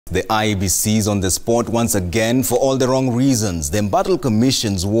The IEBC is on the spot once again for all the wrong reasons. The embattled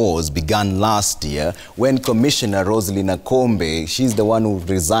Commission's woes began last year when Commissioner Roselyn Akombe, she's the one who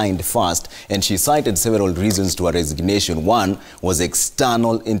resigned first, and she cited several reasons to her resignation. One was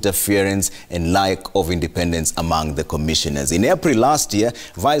external interference and lack of independence among the commissioners. In April last year,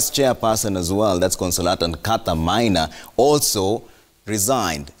 Vice-Chairperson as well, that's Consolata Nkatha Minor, also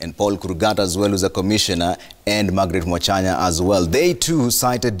resigned, and Paul Kurgat as well, who's a commissioner, and Margaret Mwachanya as well. They too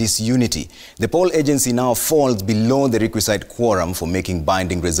cited disunity. The poll agency now falls below the requisite quorum for making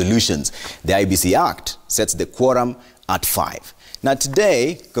binding resolutions. The IEBC ACT sets the quorum at 5. Now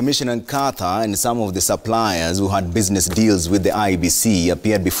today, Commissioner Nkatha and some of the suppliers who had business deals with the IEBC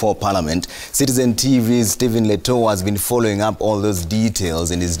appeared before Parliament. Citizen TV's Stephen Leto has been following up all those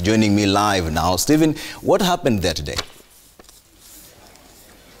details and is joining me live now. Stephen, what happened there today?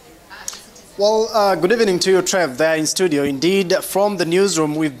 Well, good evening to you, Trev, there in studio. Indeed, from the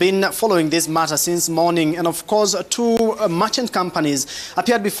newsroom, we've been following this matter since morning. And of course, two merchant companies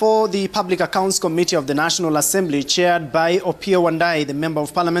appeared before the Public Accounts Committee of the National Assembly, chaired by Opiyo Wandayi, the Member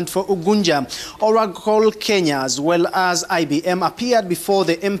of Parliament for Ugunja. Oracle Kenya, as well as IBM, appeared before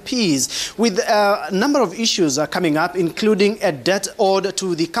the MPs with a number of issues coming up, including a debt owed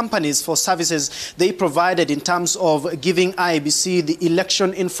to the companies for services they provided in terms of giving IEBC the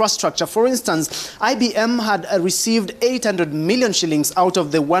election infrastructure. For instance, IBM had received 800 million shillings out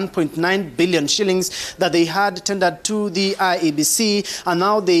of the 1.9 billion shillings that they had tendered to the IEBC, and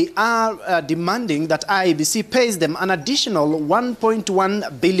now they are demanding that IEBC pays them an additional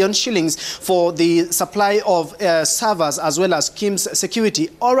 1.1 billion shillings for the supply of servers as well as Kim's security.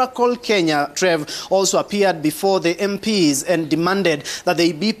 Oracle Kenya, Trev, also appeared before the MPs and demanded that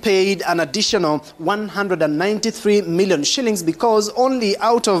they be paid an additional 193 million shillings because only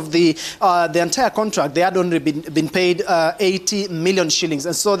out of the entire contract, they had only been paid 80 million shillings.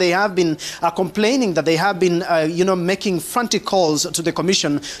 And so they have been complaining that they have been, making frantic calls to the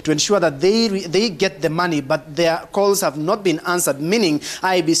Commission to ensure that they get the money, but their calls have not been answered, meaning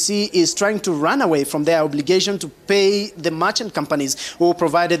IEBC is trying to run away from their obligation to pay the merchant companies who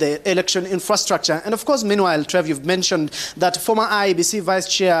provided the election infrastructure. And of course, meanwhile, Trev, you've mentioned that former IEBC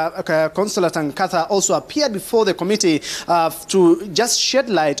Vice Chair Consolata Nkatha also appeared before the committee to just shed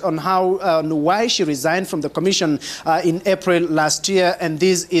light on how why she resigned from the Commission in April last year, and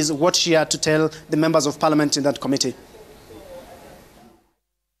this is what she had to tell the members of Parliament in that committee.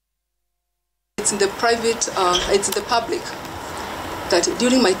 It's in the private, it's in the public that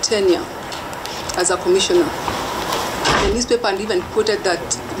during my tenure as a commissioner, the newspaper and even quoted that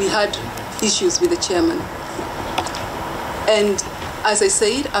we had issues with the chairman. And as I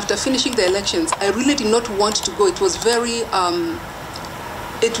said, after finishing the elections, I really did not want to go. It was very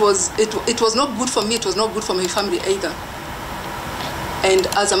it was not good for me, it was not good for my family either. And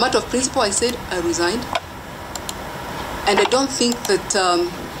as a matter of principle, I said I resigned. And I don't think that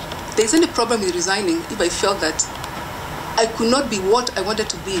there's any problem with resigning if I felt that I could not be what I wanted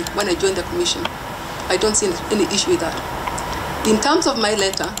to be when I joined the Commission. I don't see any issue with that. In terms of my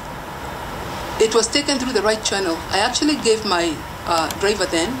letter, it was taken through the right channel. I actually gave my driver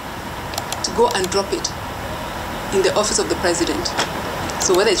then to go and drop it in the office of the President.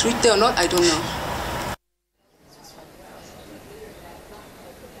 So whether it's reached there or not, I don't know.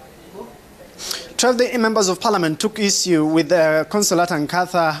 The members of Parliament took issue with Consolata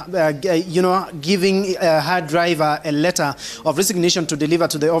Nkatha, giving her driver a letter of resignation to deliver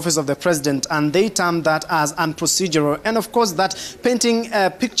to the office of the President, and they termed that as unprocedural. And of course, that painting a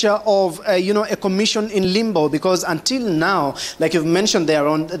picture of, a commission in limbo, because until now, like you've mentioned there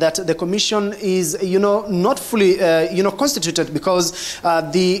on, that the commission is, not fully, constituted because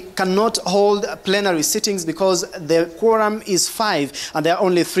they cannot hold plenary sittings because the quorum is 5, and there are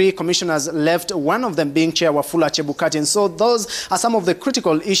only 3 commissioners left. One of them being Chair Wafula Chebukati. And so those are some of the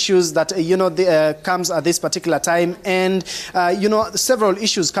critical issues that, comes at this particular time. And, several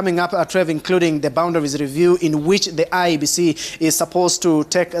issues coming up, Trev, including the boundaries review, in which the IEBC is supposed to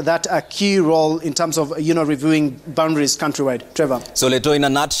take that key role in terms of, reviewing boundaries countrywide. Trevor. So, Leto, in a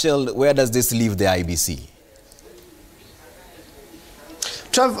nutshell, where does this leave the IEBC?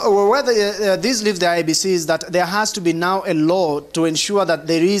 Trev, whether this leaves the IEBC is that there has to be now a law to ensure that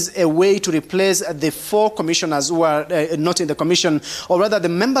there is a way to replace the 4 commissioners who are not in the commission, or rather the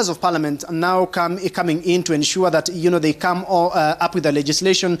members of Parliament are now coming in to ensure that, they come up with a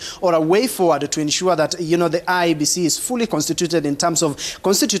legislation or a way forward to ensure that, the IEBC is fully constituted in terms of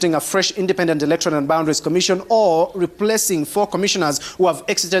constituting a fresh independent electoral and boundaries commission or replacing 4 commissioners who have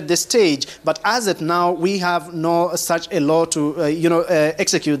exited the stage. But as of now, we have no such a law to,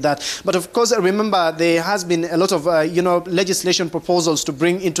 execute that. But of course, remember, there has been a lot of, legislation proposals to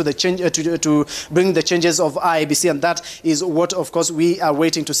bring into the change, to bring the changes of IEBC, and that is what, of course, we are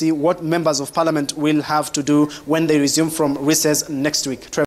waiting to see what members of parliament will have to do when they resume from recess next week.